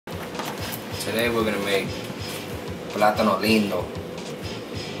Today we're gonna make Platano Lindo.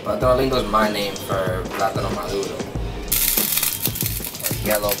 Platano Lindo is my name for Platano Maduro. Or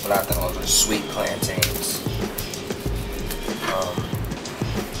yellow platanos or sweet plantains.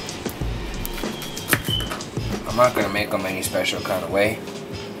 I'm not gonna make them any special kind of way,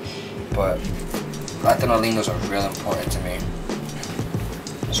 but Platano Lindos are real important to me.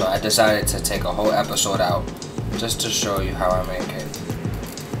 So I decided to take a whole episode out just to show you how I make it.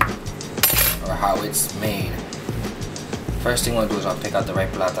 Or how it's made. First thing I'm gonna do is I'll pick out the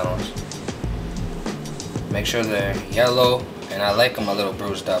right platanos. Make sure they're yellow, and I like them a little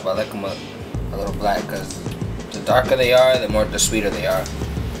bruised up. I like them a little black because the darker they are, the sweeter they are.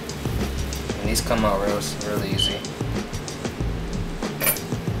 And these come out real easy.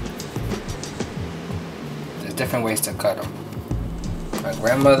 There's different ways to cut them. My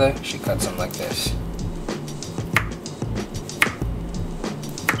grandmother, she cuts them like this.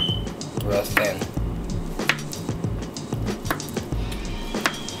 Real thin.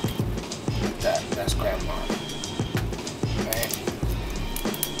 Like that. That's grandma. Right?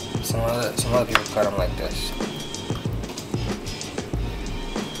 Some other people cut them like this.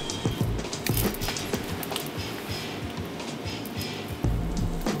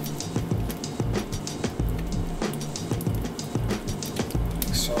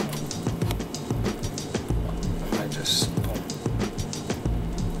 So I might just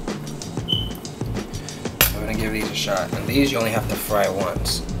give these a shot, and these you only have to fry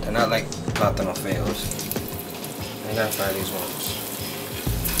once. They're not like platano fails. You gotta fry these once.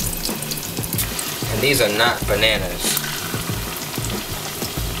 And these are not bananas.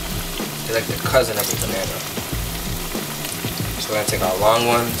 They're like the cousin of a banana. So we're gonna take our long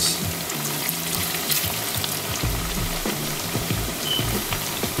ones.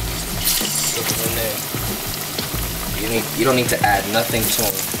 Put them in there. You don't need to add nothing to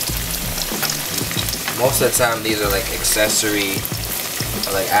them. Most of the time, these are like accessory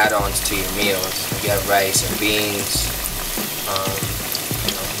or like add-ons to your meals. If you have rice and beans,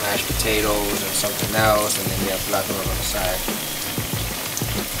 mashed potatoes and something else, and then you have plátano on the side.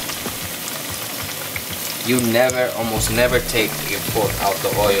 You almost never take your pork out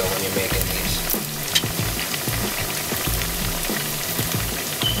the oil when you're making these.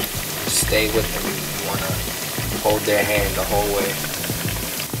 Stay with them. You wanna hold their hand the whole way.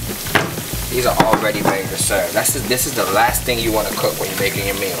 These are already ready to serve. This is the last thing you want to cook when you're making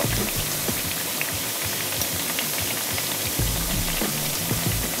your meal.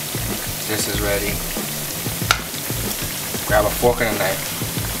 This is ready. Grab a fork and a knife.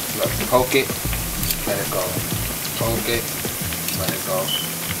 Look, poke it, let it go. Poke it, let it go.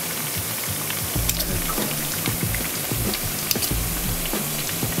 Let it go.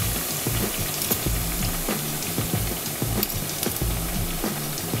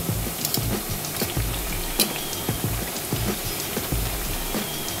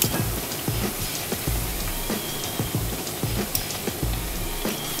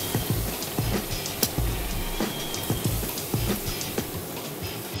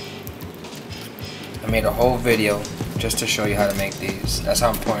 I made a whole video just to show you how to make these. That's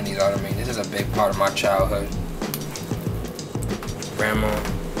how important these are to me. This is a big part of my childhood. Grandma,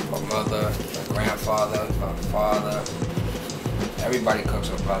 my mother, my grandfather, my father. Everybody cooks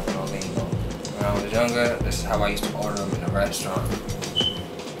with Platano Lindo. When I was younger, this is how I used to order them in a restaurant.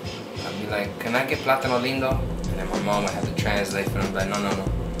 I'd be like, can I get Platano Lindo? And then my mom would have to translate for them. Like, no.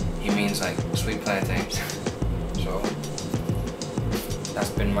 He means like sweet plantains. So that's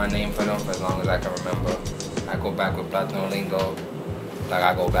been my name for them for as long as I can remember. I go back with Platano Lindo like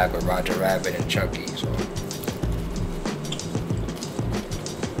I go back with Roger Rabbit and Chucky. So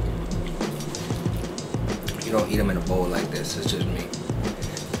you don't eat them in a bowl like this. It's just me.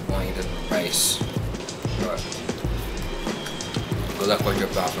 You want to eat them with rice. But good luck with your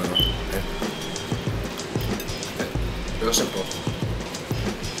platano. Okay? Real simple.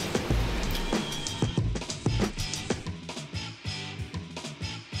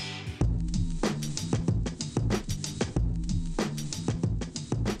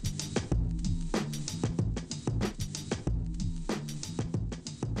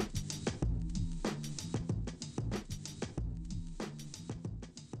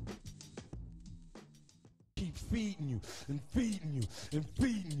 Feeding you and feeding you and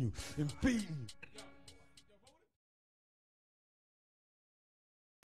feeding you and feeding you.